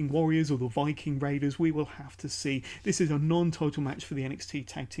Viking Warriors or the Viking Raiders. We will have to see. This is a non-title match for the NXT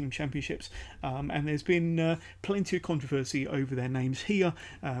Tag Team Championships, and there's been plenty of controversy over their names here.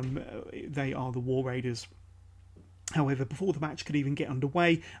 They are the War Raiders. However, before the match could even get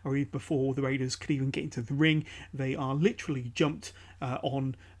underway, or even before the Raiders could even get into the ring, they are literally jumped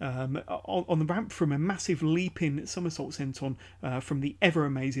on the ramp from a massive leaping somersault senton from the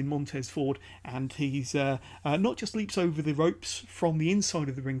ever-amazing Montez Ford, and he's not just leaps over the ropes from the inside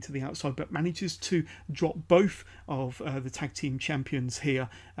of the ring to the outside, but manages to drop both of the tag team champions here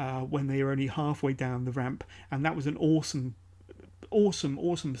when they are only halfway down the ramp, and that was an awesome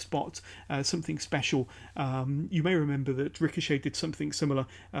spot, something special. You may remember that Ricochet did something similar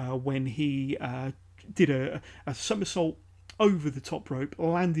when he did a somersault over the top rope,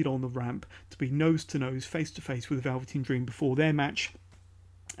 landed on the ramp to be nose to nose, face to face with the Velveteen Dream before their match.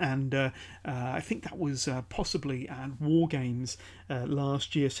 And I think that was possibly at War Games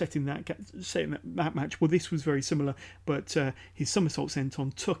last year, setting that match. Well, this was very similar, but his somersault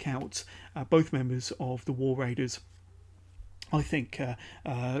senton took out both members of the War Raiders. I think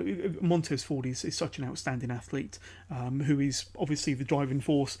Montez Ford is such an outstanding athlete who is obviously the driving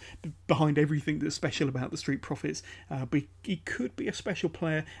force behind everything that's special about the Street Profits, but he could be a special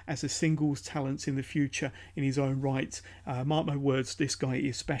player as a singles talent in the future in his own right. Mark my words, this guy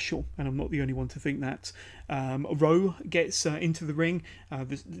is special, and I'm not the only one to think that. Rowe gets into the ring.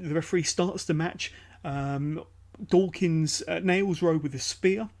 The referee starts the match. Dawkins nails Rowe with a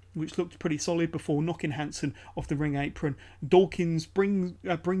spear, which looked pretty solid, before knocking Hansen off the ring apron. Dawkins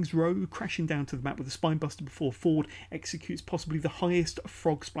brings Rowe crashing down to the mat with a spinebuster before Ford executes possibly the highest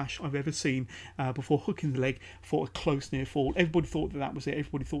frog splash I've ever seen before hooking the leg for a close near fall. Everybody thought that was it.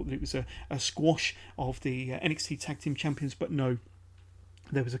 Everybody thought that it was a squash of the NXT Tag Team Champions, but no.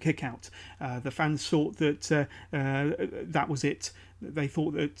 There was a kick out. The fans thought that that was it. They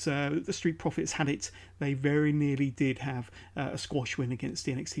thought that the Street Profits had it. They very nearly did have a squash win against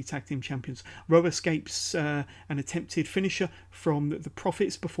the NXT Tag Team Champions. Rowe escapes an attempted finisher from the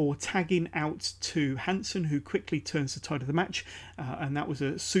Profits before tagging out to Hansen, who quickly turns the tide of the match, and that was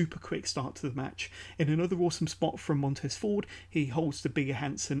a super quick start to the match. In another awesome spot from Montez Ford, he holds the bigger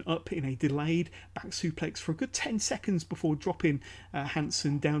Hansen up in a delayed back suplex for a good 10 seconds before dropping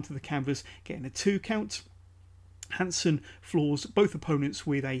Hansen down to the canvas, getting a 2 count. Hansen floors both opponents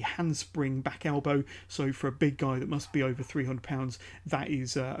with a handspring back elbow, so for a big guy that must be over 300 pounds, that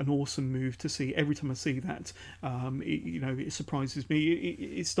is an awesome move to see. Every time I see that, it surprises me,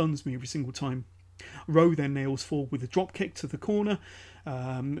 it stuns me every single time. Rowe then nails Ford with a drop kick to the corner.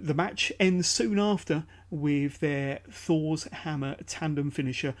 The match ends soon after with their Thor's Hammer tandem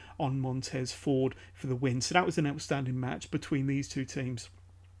finisher on Montez Ford for the win. So that was an outstanding match between these two teams.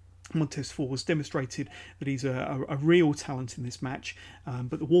 Montez Ford has demonstrated that he's a real talent in this match,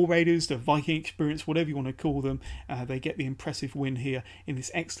 but the War Raiders, the Viking Experience, whatever you want to call them, they get the impressive win here in this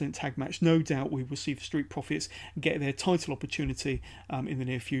excellent tag match. No doubt we will see the Street Profits get their title opportunity in the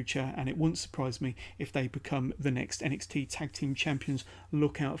near future, and it wouldn't surprise me if they become the next NXT Tag Team Champions.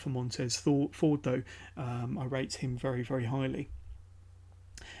 Look out for Montez Ford though. I rate him very, very highly.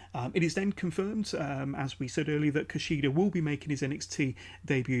 It is then confirmed, as we said earlier, that Kushida will be making his NXT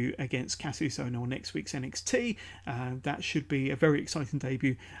debut against Cassius Ohno on next week's NXT. That should be a very exciting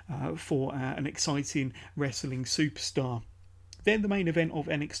debut for an exciting wrestling superstar. Then the main event of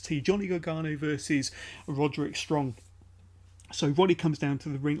NXT, Johnny Gargano versus Roderick Strong. So Roddy comes down to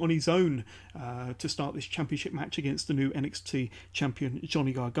the ring on his own to start this championship match against the new NXT champion,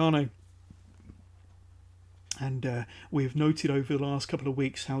 Johnny Gargano. And we've noted over the last couple of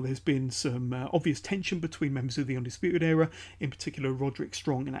weeks how there's been some obvious tension between members of the Undisputed Era, in particular Roderick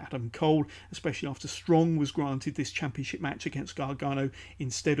Strong and Adam Cole, especially after Strong was granted this championship match against Gargano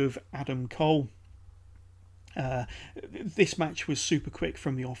instead of Adam Cole. This match was super quick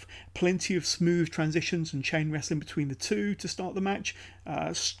from the off. Plenty of smooth transitions and chain wrestling between the two to start the match.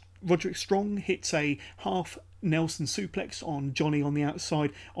 Roderick Strong hits a half Nelson suplex on Johnny on the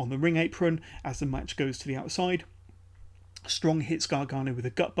outside on the ring apron as the match goes to the outside. Strong hits Gargano with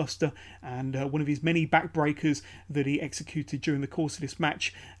a gutbuster, and one of his many backbreakers that he executed during the course of this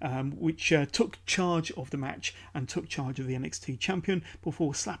match, which took charge of the match and took charge of the NXT champion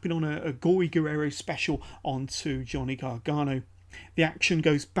before slapping on a Gory Guerrero special onto Johnny Gargano. The action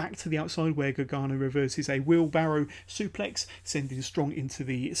goes back to the outside where Gargano reverses a wheelbarrow suplex, sending Strong into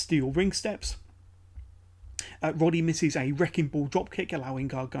the steel ring steps. Roddy misses a wrecking ball dropkick, allowing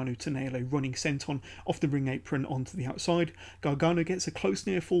Gargano to nail a running senton off the ring apron onto the outside. Gargano gets a close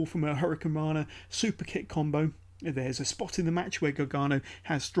near fall from a Hurricane Rana super kick combo. There's a spot in the match where Gargano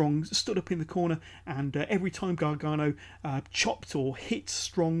has Strong stood up in the corner, and every time Gargano chopped or hit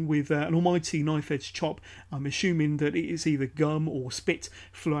Strong with an almighty knife-edge chop, I'm assuming that it is either gum or spit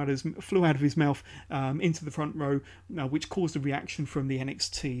flew out of his mouth into the front row, which caused a reaction from the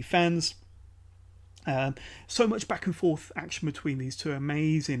NXT fans. So much back and forth action between these two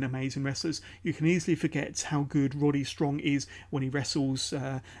amazing wrestlers. You can easily forget how good Roddy Strong is when he wrestles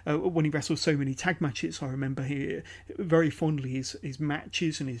so many tag matches. I remember here very fondly his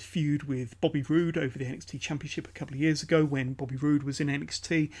matches and his feud with Bobby Roode over the NXT Championship a couple of years ago when Bobby Roode was in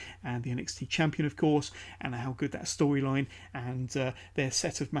NXT and the NXT champion, of course, and how good that storyline and their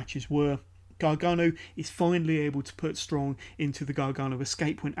set of matches were. Gargano is finally able to put Strong into the Gargano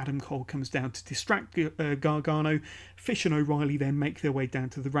escape when Adam Cole comes down to distract Gargano. Fish and O'Reilly then make their way down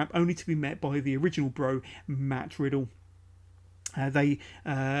to the ramp, only to be met by the original bro, Matt Riddle.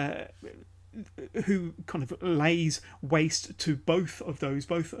 Who kind of lays waste to both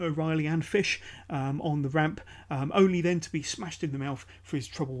O'Reilly and Fish on the ramp, only then to be smashed in the mouth for his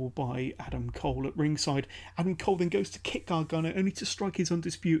trouble by Adam Cole at ringside. Adam Cole then goes to kick Gargano, only to strike his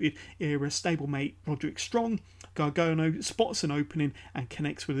Undisputed Era stablemate Roderick Strong. Gargano spots an opening and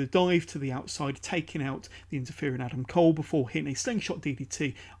connects with a dive to the outside, taking out the interfering Adam Cole before hitting a slingshot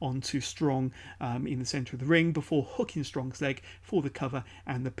DDT onto Strong in the centre of the ring, before hooking Strong's leg for the cover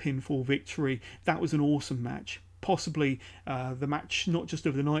and the pinfall victory. That was an awesome match. Possibly the match not just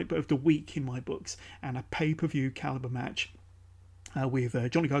of the night but of the week in my books, and a pay-per-view caliber match. With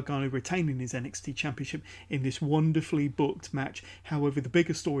Johnny Gargano retaining his NXT Championship in this wonderfully booked match. However, the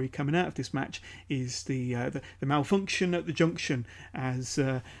bigger story coming out of this match is the malfunction at the junction, as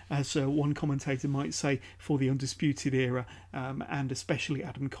one commentator might say, for the Undisputed Era, and especially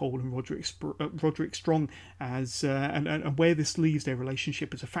Adam Cole and Roderick Strong, and where this leaves their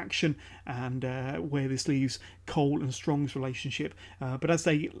relationship as a faction, and where this leaves Cole and Strong's relationship. But as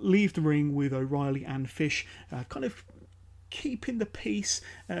they leave the ring with O'Reilly and Fish, kind of keeping the peace,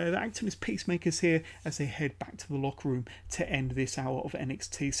 they're acting as peacemakers here as they head back to the locker room to end this hour of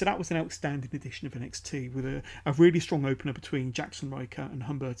NXT. So that was an outstanding edition of NXT with a really strong opener between Jackson Riker and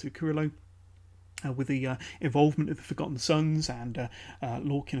Humberto Carrillo. With the involvement of the Forgotten Sons and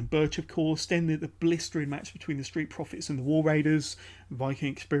Lorcan and Birch, of course. Then the blistering match between the Street Profits and the War Raiders,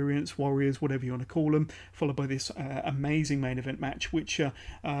 Viking Experience, Warriors, whatever you want to call them, followed by this amazing main event match, which not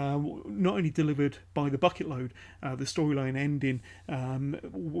only delivered by the bucket load, the storyline ending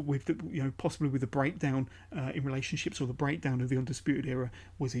with the, possibly with the breakdown in relationships, or the breakdown of the Undisputed Era,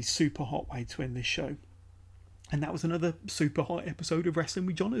 was a super hot way to end this show. And that was another super hot episode of Wrestling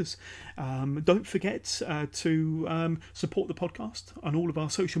with Johners. Don't forget to support the podcast on all of our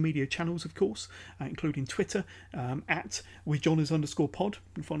social media channels, of course, including Twitter, at withjohners_pod. You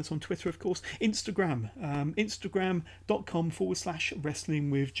can find us on Twitter, of course. Instagram,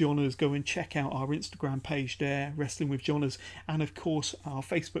 instagram.com/wrestlingwithjohners. Go and check out our Instagram page there, Wrestling with Johners. And, of course, our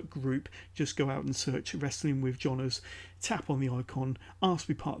Facebook group. Just go out and search Wrestling with Johners. Tap on the icon, ask to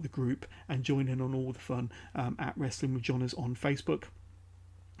be part of the group, and join in on all the fun at Wrestling with Johners on Facebook.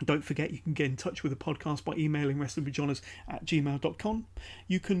 Don't forget, you can get in touch with the podcast by emailing wrestlingwithjohners@gmail.com.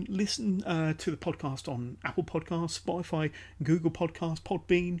 You can listen to the podcast on Apple Podcasts, Spotify, Google Podcasts,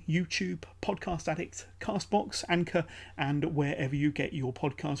 Podbean, YouTube, Podcast Addict, Castbox, Anchor, and wherever you get your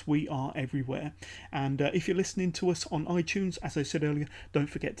podcasts. We are everywhere. And if you're listening to us on iTunes, as I said earlier, don't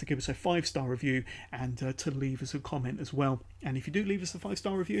forget to give us a 5-star review and to leave us a comment as well. And if you do leave us a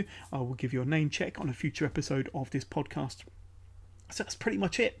 5-star review, I will give you a name check on a future episode of this podcast. So that's pretty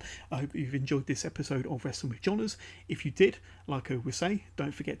much it. I hope you've enjoyed this episode of Wrestling with Johners. If you did, like I always say,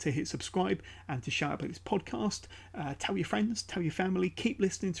 don't forget to hit subscribe and to shout about this podcast. Tell your friends, tell your family. Keep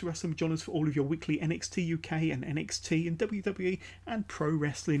listening to Wrestling with Johners for all of your weekly NXT UK and NXT and WWE and pro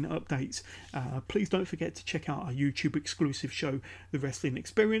wrestling updates. Please don't forget to check out our YouTube exclusive show, The Wrestling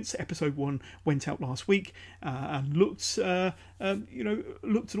Experience. Episode 1 went out last week and looked at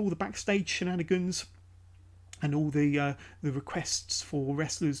all the backstage shenanigans and all the requests for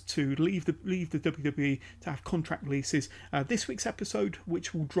wrestlers to leave the WWE to have contract releases. This week's episode,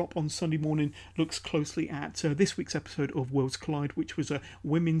 which will drop on Sunday morning, looks closely at this week's episode of Worlds Collide, which was a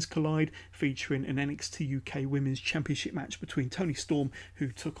Women's Collide featuring an NXT UK Women's Championship match between Toni Storm,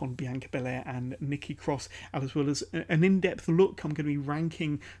 who took on Bianca Belair, and Nikki Cross, as well as an in-depth look. I'm going to be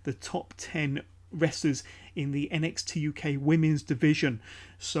ranking the top 10 wrestlers in the NXT UK Women's division.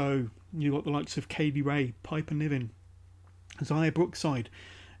 So you've got the likes of Kaylee Ray, Piper Niven, Zaya Brookside,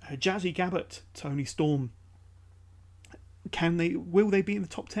 Jazzy Gabbert, Toni Storm. Will they be in the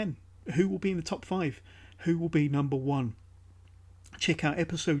top 10? Who will be in the top 5? Who will be number 1? Check out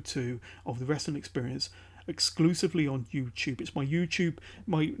episode 2 of the Wrestling Experience exclusively on YouTube. It's my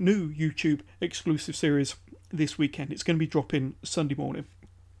new YouTube exclusive series this weekend. It's going to be dropping Sunday morning.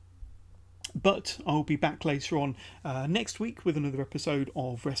 But I'll be back later on next week with another episode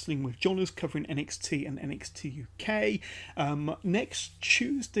of Wrestling with Johners covering NXT and NXT UK. Next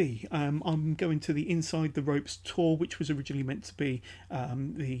Tuesday, I'm going to the Inside the Ropes tour, which was originally meant to be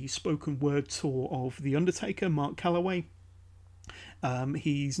the spoken word tour of The Undertaker, Mark Calloway.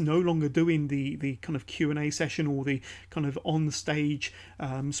 He's no longer doing the kind of Q&A session or the kind of on-stage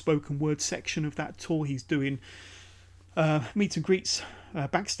spoken word section of that tour. He's doing meet and greets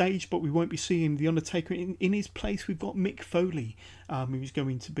backstage, but we won't be seeing The Undertaker. In his place, we've got Mick Foley, who's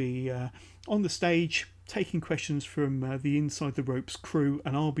going to be on the stage taking questions from the Inside the Ropes crew,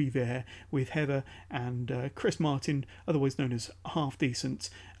 and I'll be there with Heather and Chris Martin, otherwise known as Half Decent,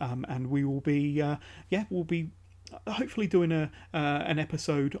 and we will be we'll be hopefully doing an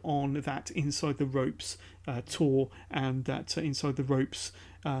episode on that Inside the Ropes tour and that Inside the Ropes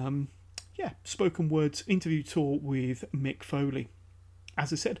spoken words interview tour with Mick Foley.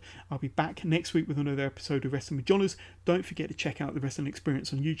 As I said, I'll be back next week with another episode of Wrestling with Johners. Don't forget to check out the Wrestling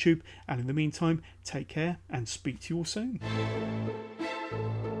Experience on YouTube, and in the meantime, take care and speak to you all soon.